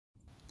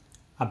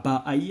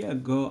About a year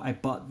ago, I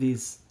bought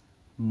this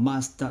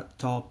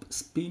MASTERTOP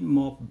spin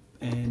mop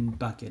and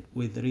bucket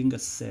with Wringer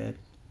set,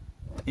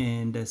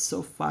 and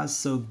so far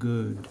so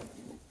good.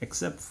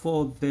 Except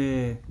for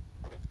I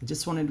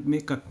just wanted to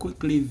make a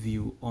quick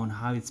review on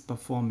how it's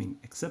performing.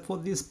 Except for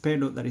this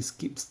pedal that is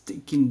keep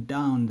sticking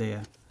down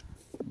there.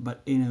 But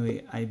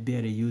anyway, I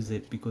barely use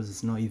it because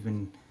it's not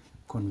even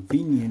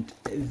convenient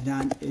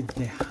than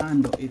the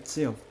handle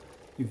itself.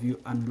 If you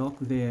unlock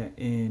there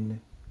and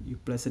you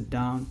place it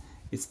down,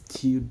 it's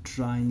still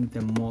drying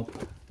the mop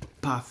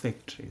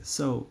perfectly.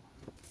 So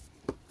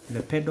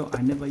the pedal,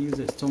 I never use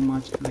it so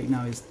much. Right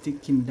now it's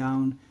sticking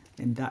down,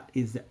 and that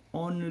is the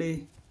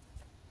only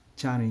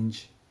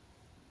challenge.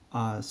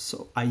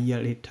 So a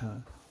year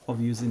later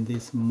of using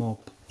this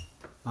mop,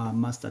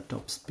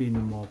 MASTERTOP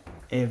spin mop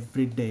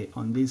every day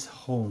on this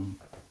home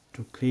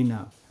to clean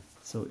up.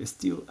 So it's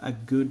still a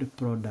good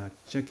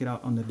product. Check it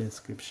out on the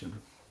description.